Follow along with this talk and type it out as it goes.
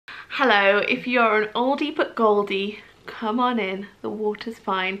Hello, if you're an oldie but goldie, come on in, the water's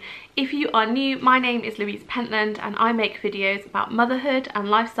fine. If you are new, my name is Louise Pentland and I make videos about motherhood and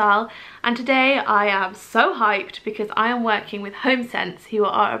lifestyle, and today I am so hyped because I am working with Homesense, who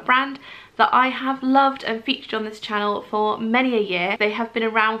are a brand that I have loved and featured on this channel for many a year. They have been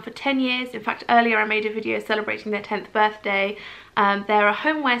around for 10 years. In fact, earlier I made a video celebrating their 10th birthday. They're a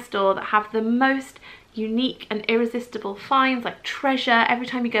homeware store that have the most unique and irresistible finds, like treasure. Every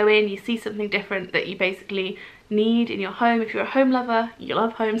time you go in, you see something different that you basically need in your home. If you're a home lover, you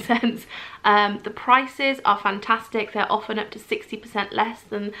love Homesense. The prices are fantastic. They're often up to 60% less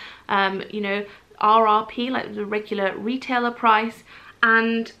than you know, RRP, like the regular retailer price,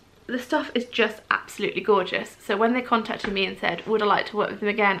 and the stuff is just absolutely gorgeous. So when they contacted me and said, would I like to work with them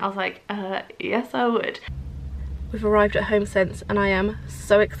again, I was like, yes I would. We've arrived at Homesense and I am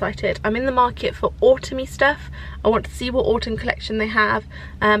so excited. I'm in the market for autumny stuff. I want to see what autumn collection they have.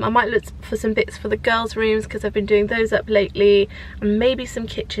 I might look for some bits for the girls' rooms because I've been doing those up lately, and maybe some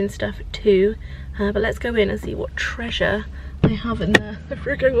kitchen stuff too. But let's go in and see what treasure they have in there. I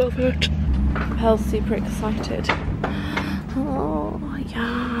freaking love it. Pearl's super excited. Oh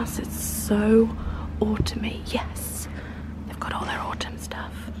yes, it's so autumny. Yes, they've got all their autumn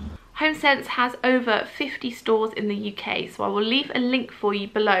stuff. Homesense has over 50 stores in the UK, so I will leave a link for you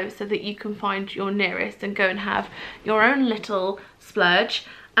below so that you can find your nearest and go and have your own little splurge.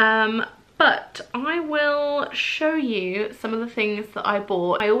 But I will show you some of the things that I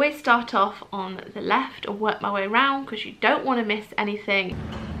bought. I always start off on the left and work my way around because you don't want to miss anything.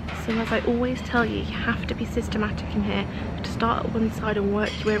 So as I always tell you, you have to be systematic in here. To start at one side and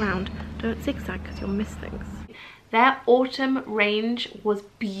work your way around. Don't zigzag because you'll miss things. Their autumn range was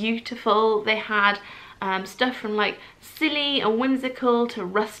beautiful. They had stuff from like silly and whimsical to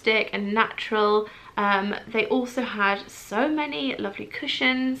rustic and natural. They also had so many lovely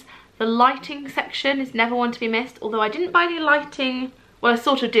cushions. The lighting section is never one to be missed, although I didn't buy any lighting. Well, I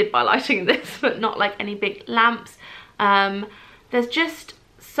sort of did buy lighting in this, but not like any big lamps. There's just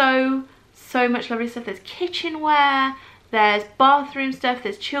so much lovely stuff. There's kitchenware, there's bathroom stuff,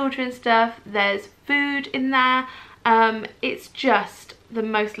 there's children's stuff, there's food in there. It's just the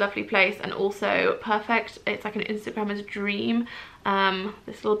most lovely place and also perfect. It's like an Instagrammer's dream.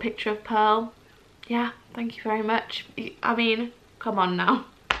 This little picture of Pearl. Yeah, thank you very much. I mean, come on now.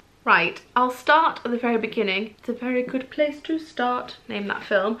 Right, I'll start at the very beginning. It's a very good place to start. Name that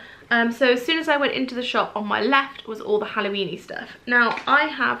film. So as soon as I went into the shop, on my left was all the Halloween-y stuff. Now, I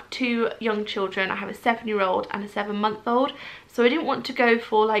have two young children. I have a 7-year-old and a 7-month-old. So I didn't want to go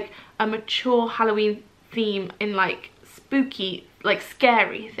for like a mature Halloween theme in like spooky, like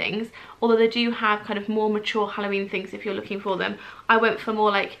scary things. Although they do have kind of more mature Halloween things if you're looking for them. I went for more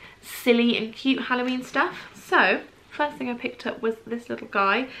like silly and cute Halloween stuff. So first thing I picked up was this little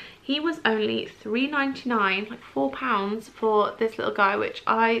guy. He was only £3.99, like £4 for this little guy, which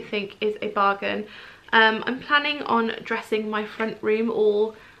I think is a bargain. I'm planning on dressing my front room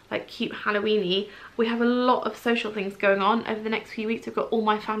all like cute Halloween-y. We have a lot of social things going on over the next few weeks. We've got all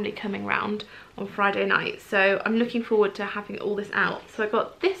my family coming round on Friday night, so I'm looking forward to having all this out. So I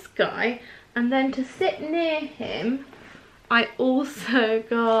got this guy, and then to sit near him I also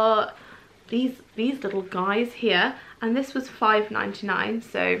got these little guys here, and this was £5.99,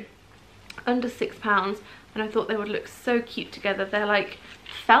 so under £6, and I thought they would look so cute together. They're like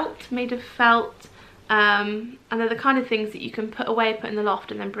felt, made of felt, and they're the kind of things that you can put away, put in the loft,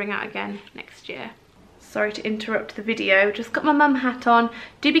 and then bring out again next year. Sorry to interrupt the video, just got my mum hat on.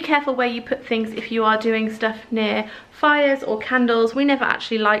 Do be careful where you put things if you are doing stuff near fires or candles. We never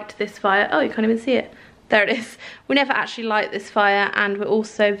actually liked this fire. Oh, you can't even see it. There it is. We never actually light this fire, and we're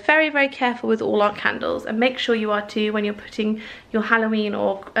also very careful with all our candles, and make sure you are too when you're putting your Halloween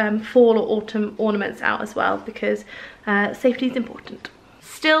or fall or autumn ornaments out as well, because safety is important.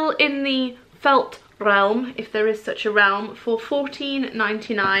 Still in the felt realm, if there is such a realm, for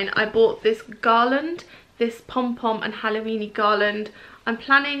 £14.99 I bought this garland, this pom-pom and Halloween-y garland. I'm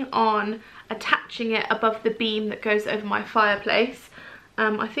planning on attaching it above the beam that goes over my fireplace.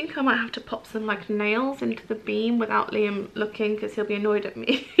 I think I might have to pop some like nails into the beam without Liam looking, because he'll be annoyed at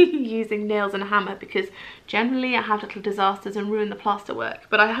me using nails and a hammer, because generally I have little disasters and ruin the plaster work.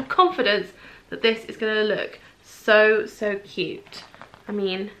 But I have confidence that this is going to look so cute. I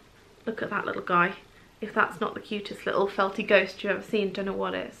mean, look at that little guy. If that's not the cutest little felty ghost you've ever seen, don't know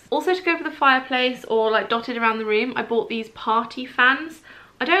what is. Also, to go for the fireplace or like dotted around the room, I bought these party fans.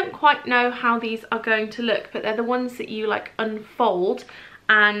 I don't quite know how these are going to look, but they're the ones that you like unfold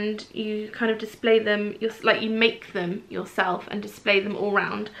and you kind of display them, like you make them yourself and display them all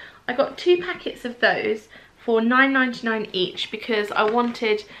round. I got 2 packets of those for £9.99 each because I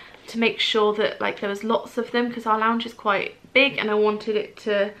wanted to make sure that like there was lots of them, because our lounge is quite big and I wanted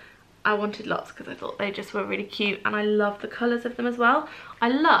lots because I thought they just were really cute, and I love the colours of them as well. I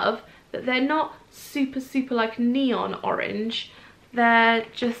love that they're not super like neon orange, they're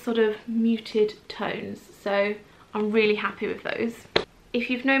just sort of muted tones, so I'm really happy with those. If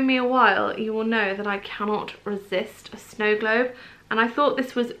you've known me a while, you will know that I cannot resist a snow globe, and I thought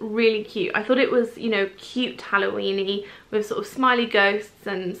this was really cute. I thought it was, you know, cute Halloween-y with sort of smiley ghosts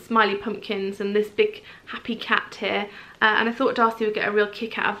and smiley pumpkins and this big happy cat here, and I thought Darcy would get a real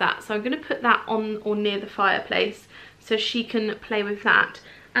kick out of that, so I'm going to put that on or near the fireplace so she can play with that.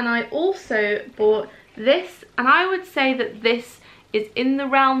 And I also bought this, and I would say that this is in the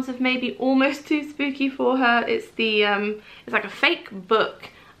realms of maybe almost too spooky for her. It's the it's like a fake book,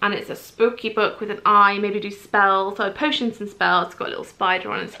 and it's a spooky book with an eye, maybe do spells, so potions and spells. It's got a little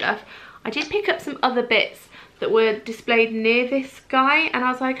spider on and stuff. I did pick up some other bits that were displayed near this guy, and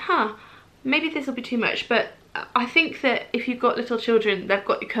I was like, huh, maybe this will be too much, but I think that if you've got little children, they've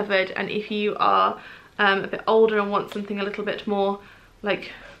got you covered, and if you are a bit older and want something a little bit more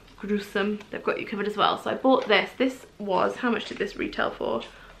like gruesome, they've got you covered as well. So I bought this. This was, how much did this retail for?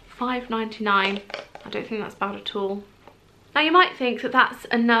 $5.99. I don't think that's bad at all. Now you might think that that's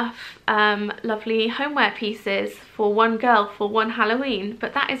enough lovely homeware pieces for one girl for one Halloween,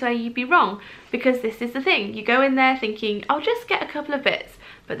 but that is where you'd be wrong, because this is the thing. You go in there thinking, I'll just get a couple of bits,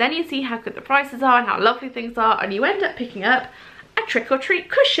 but then you see how good the prices are and how lovely things are, and you end up picking up a trick-or-treat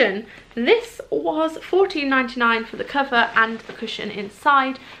cushion. This was $14.99 for the cover and the cushion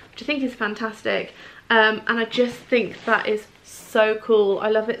inside, which I think is fantastic, and I just think that is so cool. I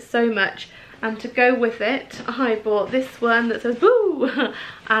love it so much. And to go with it, I bought this one that says boo,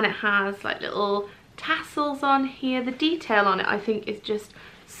 and it has like little tassels on here. The detail on it I think is just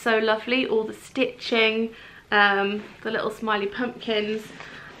so lovely, all the stitching, the little smiley pumpkins,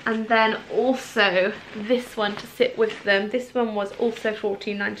 and then also this one to sit with them. This one was also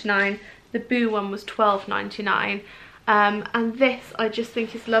 $14.99, the boo one was $12.99. And this I just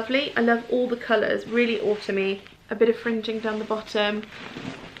think is lovely. I love all the colours, really autumny, a bit of fringing down the bottom,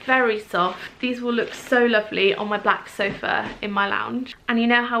 very soft. These will look so lovely on my black sofa in my lounge. And you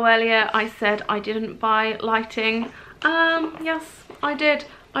know how earlier I said I didn't buy lighting? Yes, I did.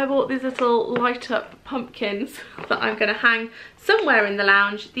 I bought these little light up pumpkins that I'm going to hang somewhere in the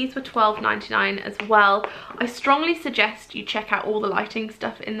lounge. These were $12.99 as well. I strongly suggest you check out all the lighting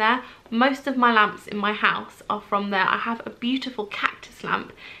stuff in there. Most of my lamps in my house are from there. I have a beautiful cactus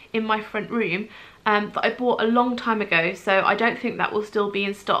lamp in my front room that I bought a long time ago, so I don't think that will still be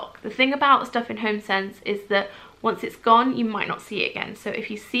in stock. The thing about stuff in Homesense is that once it's gone, you might not see it again. So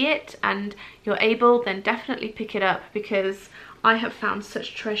if you see it and you're able, then definitely pick it up, because I have found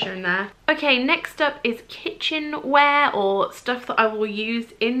such treasure in there. Okay, next up is kitchenware, or stuff that I will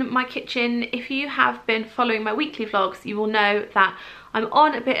use in my kitchen. If you have been following my weekly vlogs, you will know that I'm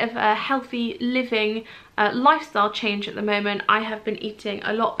on a bit of a healthy living lifestyle change at the moment. I have been eating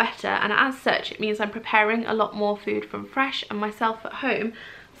a lot better, and as such it means I'm preparing a lot more food from fresh and myself at home.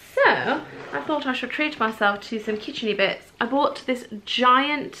 So I thought I should treat myself to some kitcheny bits. I bought this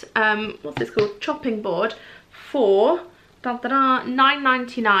giant, what's this called, chopping board for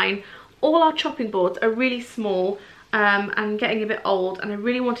 $9.99. All our chopping boards are really small and getting a bit old, and I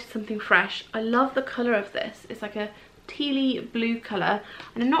really wanted something fresh. I love the colour of this. It's like a tealy blue colour,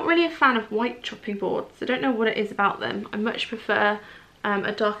 and I'm not really a fan of white chopping boards. I don't know what it is about them. I much prefer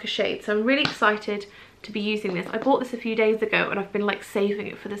a darker shade, so I'm really excited to be using this. I bought this a few days ago and I've been like saving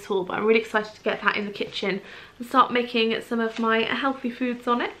it for this haul, but I'm really excited to get that in the kitchen and start making some of my healthy foods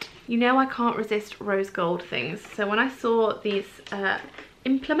on it. You know I can't resist rose gold things, so when I saw these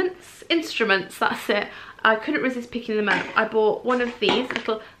instruments, that's it, I couldn't resist picking them up. I bought one of these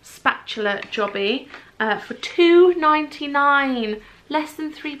little spatula jobby for $2.99, less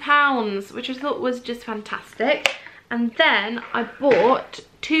than £3, which I thought was just fantastic. And then I bought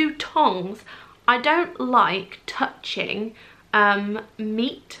 2 tongs. I don't like touching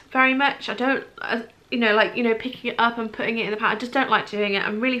meat very much. I don't, picking it up and putting it in the pan. I just don't like doing it.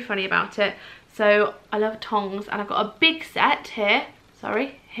 I'm really funny about it. So I love tongs, and I've got a big set here,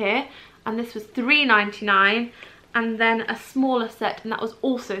 here, and this was $3.99, and then a smaller set, and that was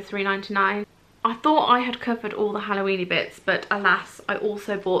also $3.99. I thought I had covered all the Halloweeny bits, but alas, I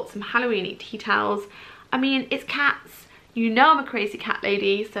also bought some Halloweeny tea towels. I mean, it's cats. You know I'm a crazy cat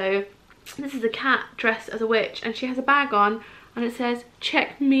lady, so this is a cat dressed as a witch, and she has a bag on, and it says,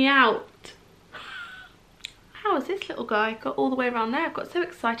 "Check me out." How has this little guy got all the way around there? I've got so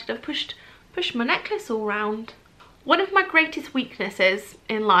excited I've pushed my necklace all round. One of my greatest weaknesses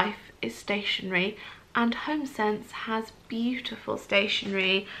in life is stationery, and Homesense has beautiful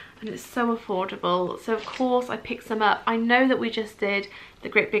stationery and it's so affordable. So of course I picked some up. I know that we just did the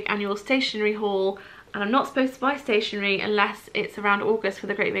Great Big Annual Stationery Haul, and I'm not supposed to buy stationery unless it's around August for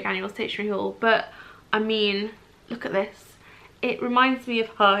the Great Big Annual Stationery Haul, but I mean, look at this. It reminds me of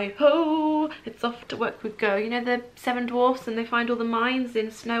Hi Ho, it's off to work we go. You know the Seven Dwarfs and they find all the mines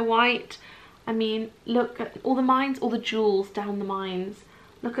in Snow White? I mean, look at all the mines, all the jewels down the mines.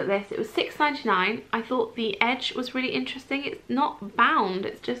 Look at this. It was $6.99. I thought the edge was really interesting. It's not bound,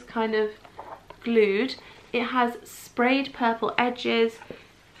 it's just kind of glued. It has sprayed purple edges.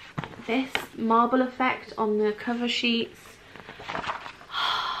 This marble effect on the cover sheets.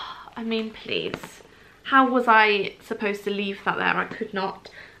 I mean, please. How was I supposed to leave that there? I could not.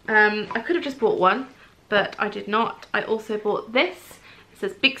 I could have just bought one, but I did not. I also bought this. It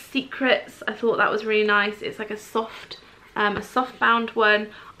says Big Secrets. I thought that was really nice. It's like a soft bound one.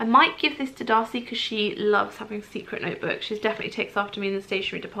 I might give this to Darcy because she loves having secret notebooks. She definitely takes after me in the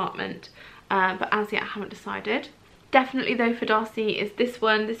stationery department, but as yet I haven't decided. Definitely though for Darcy is this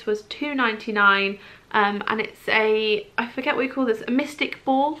one. This was $2.99. And it's a, I forget what you call this, a mystic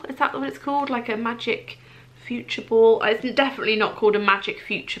ball, is that what it's called? Like a magic future ball. It's definitely not called a magic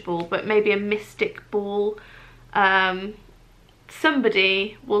future ball, but maybe a mystic ball.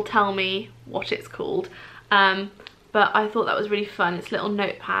 Somebody will tell me what it's called. But I thought that was really fun. It's a little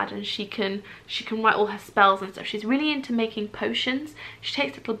notepad and she can write all her spells and stuff. She's really into making potions. She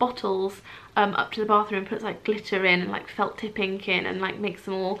takes little bottles up to the bathroom and puts like glitter in and like felt tip ink in and like makes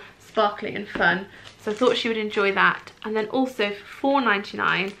them all sparkly and fun. So I thought she would enjoy that. And then also for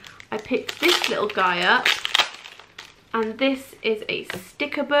 $4.99 I picked this little guy up, and this is a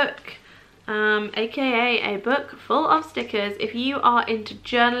sticker book, aka a book full of stickers. If you are into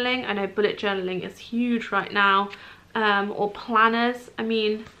journaling, I know bullet journaling is huge right now, or planners, I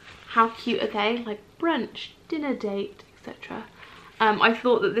mean, how cute are they? Like brunch, dinner date, etc. I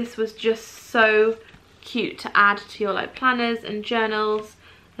thought that this was just so cute to add to your like planners and journals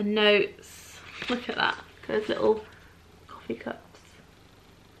and notes. Look at that, those little coffee cups.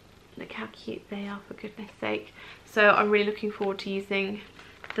 Look how cute they are, for goodness sake. So I'm really looking forward to using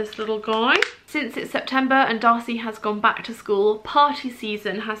this little guy. Since it's September and Darcy has gone back to school, party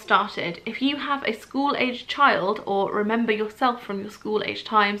season has started. If you have a school-aged child or remember yourself from your school-aged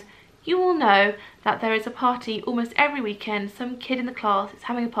times, you will know that there is a party almost every weekend. Some kid in the class is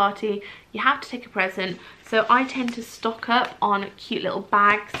having a party, you have to take a present. So I tend to stock up on cute little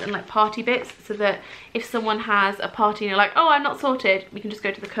bags and like party bits, so that if someone has a party and you're like, oh, I'm not sorted, we can just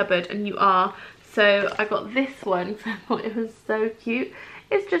go to the cupboard and you are. So I got this one because I thought it was so cute.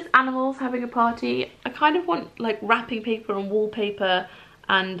 It's just animals having a party. I kind of want like wrapping paper and wallpaper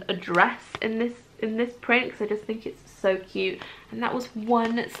and a dress in this print because I just think it's so cute. And that was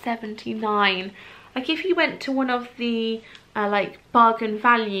 $1.79. Like if you went to one of the like bargain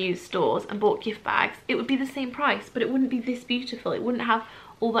value stores and bought gift bags, it would be the same price, but it wouldn't be this beautiful. It wouldn't have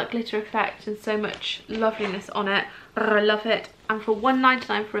all that glitter effect and so much loveliness on it. I love it. And for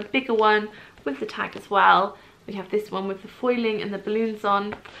 $1.99 for a bigger one with the tag as well, we have this one with the foiling and the balloons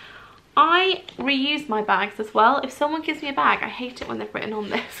on. I reuse my bags as well. If someone gives me a bag, I hate it when they've written on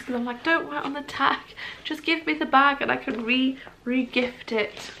this because I'm like, don't write on the tag, just give me the bag and I can re-gift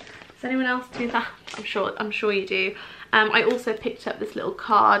it. Does anyone else do that? I'm sure you do. I also picked up this little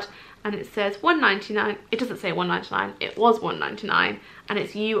card and it says $1.99. It doesn't say $1.99, it was $1.99, and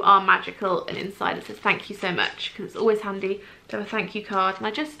it's "You are magical," and inside it says thank you so much, because it's always handy to have a thank you card. And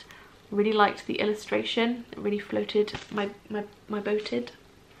I just really liked the illustration. It really floated my boated.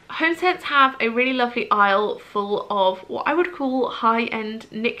 Homesense have a really lovely aisle full of what I would call high-end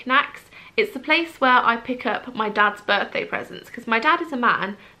knickknacks. It's the place where I pick up my dad's birthday presents, because my dad is a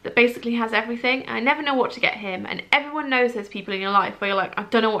man that basically has everything and I never know what to get him, and everyone knows there's people in your life where you're like, I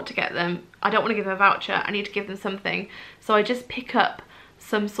don't know what to get them, I don't want to give them a voucher, I need to give them something. So I just pick up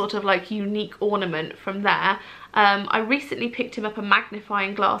some sort of like unique ornament from there. I recently picked him up a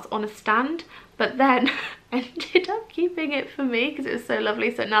magnifying glass on a stand, but then ended up keeping it for me because it was so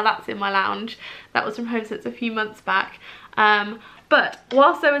lovely. So now that's in my lounge. That was from Homesense a few months back. But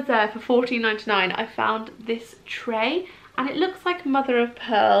whilst I was there for $14.99, I found this tray and it looks like mother of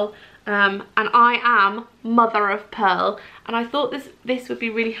pearl. And I am mother of pearl, and I thought this would be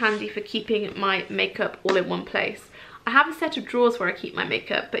really handy for keeping my makeup all in one place. I have a set of drawers where I keep my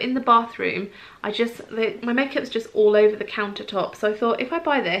makeup, but in the bathroom my makeup's just all over the countertop, so I thought if I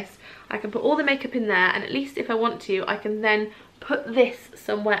buy this I can put all the makeup in there, and at least if I want to I can then put this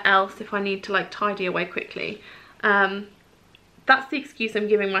somewhere else if I need to like tidy away quickly. That's the excuse I'm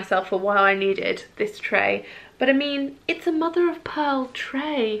giving myself for why I needed this tray. But I mean, it's a mother of pearl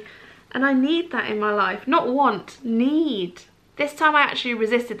tray. And I need that in my life. Not want, need. This time I actually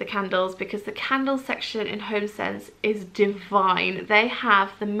resisted the candles because the candle section in Homesense is divine. They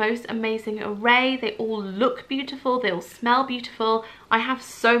have the most amazing array. They all look beautiful. They all smell beautiful. I have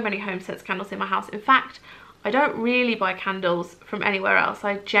so many Homesense candles in my house. In fact, I don't really buy candles from anywhere else.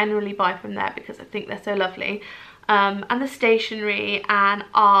 I generally buy from there because I think they're so lovely. And the stationery and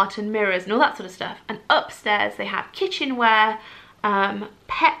art and mirrors and all that sort of stuff. And upstairs they have kitchenware,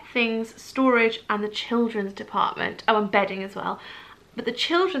 pet things, storage, and the children's department. Oh, and bedding as well. But the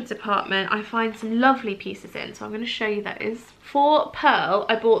children's department I find some lovely pieces in, so I'm going to show you those. For Pearl,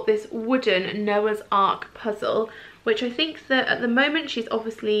 I bought this wooden Noah's Ark puzzle, which I think that at the moment she's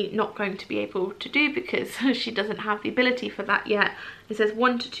obviously not going to be able to do because she doesn't have the ability for that yet. It says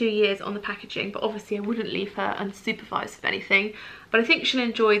 1 to 2 years on the packaging, but obviously I wouldn't leave her unsupervised for anything. But I think she'll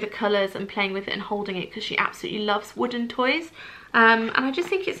enjoy the colours and playing with it and holding it because she absolutely loves wooden toys. And I just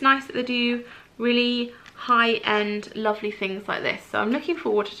think it's nice that they do really high-end, lovely things like this. So I'm looking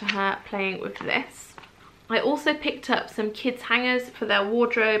forward to her playing with this. I also picked up some kids hangers for their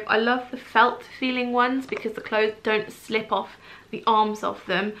wardrobe. I love the felt feeling ones because the clothes don't slip off the arms of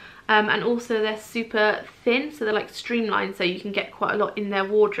them. And also they're super thin, so they're like streamlined, so you can get quite a lot in their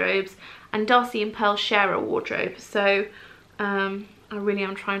wardrobes. And Darcy and Pearl share a wardrobe, so I really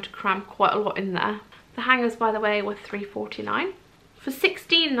am trying to cram quite a lot in there. The hangers, by the way, were $3.49. For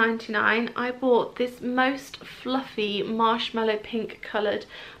 $16.99, I bought this most fluffy marshmallow pink coloured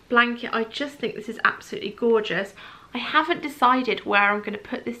blanket. I just think this is absolutely gorgeous. I haven't decided where I'm going to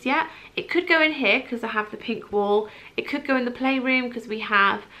put this yet. It could go in here because I have the pink wall. It could go in the playroom because we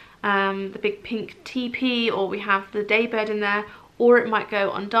have the big pink teepee, or we have the daybed in there, or it might go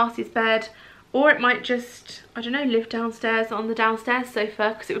on Darcy's bed. Or it might just, I don't know, live downstairs on the downstairs sofa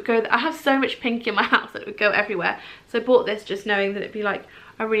because it would go, I have so much pink in my house that it would go everywhere. So I bought this just knowing that it'd be like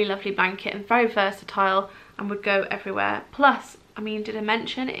a really lovely blanket and very versatile and would go everywhere. Plus, I mean, did I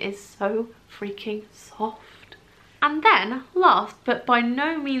mention it is so freaking soft. And then, last but by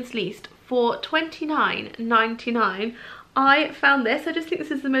no means least, for $29.99, I found this. I just think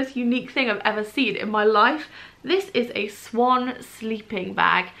this is the most unique thing I've ever seen in my life. This is a swan sleeping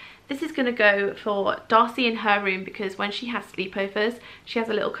bag. This is going to go for Darcy in her room because when she has sleepovers, she has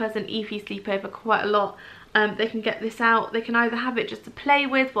a little cousin Evie sleepover quite a lot. They can get this out. They can either have it just to play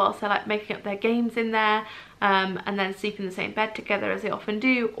with whilst they're like making up their games in there and then sleep in the same bed together as they often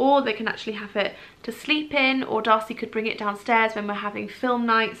do, or they can actually have it to sleep in, or Darcy could bring it downstairs when we're having film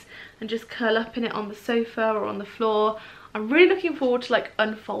nights and just curl up in it on the sofa or on the floor. I'm really looking forward to like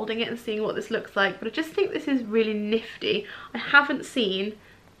unfolding it and seeing what this looks like, but I just think this is really nifty. I haven't seen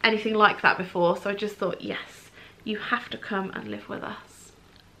anything like that before, so I just thought, yes, you have to come and live with us.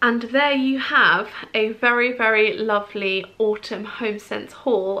 And there you have a very, very lovely autumn Homesense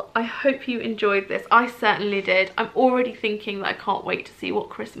haul. I hope you enjoyed this. I certainly did. I'm already thinking that I can't wait to see what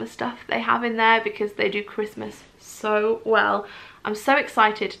Christmas stuff they have in there because they do Christmas so well. I'm so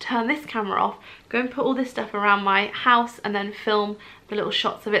excited to turn this camera off, go and put all this stuff around my house and then film the little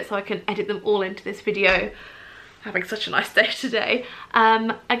shots of it so I can edit them all into this video. Having such a nice day today.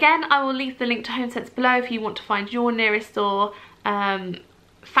 Again, I will leave the link to Homesense below if you want to find your nearest store.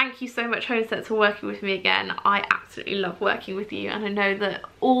 Thank you so much, Homesense, for working with me again. I absolutely love working with you, and I know that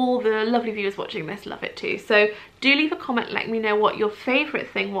all the lovely viewers watching this love it too. So do leave a comment, let me know what your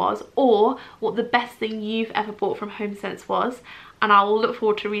favourite thing was, or what the best thing you've ever bought from Homesense was, and I will look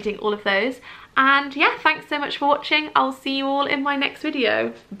forward to reading all of those. And yeah, thanks so much for watching. I'll see you all in my next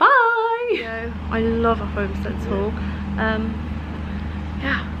video. Bye! I love a Homesense haul.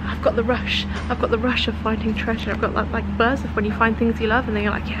 Yeah, I've got the rush. I've got the rush of finding treasure. I've got that like buzz of when you find things you love and then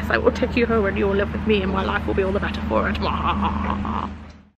you're like, yes, I will take you home and you will live with me and my life will be all the better for it.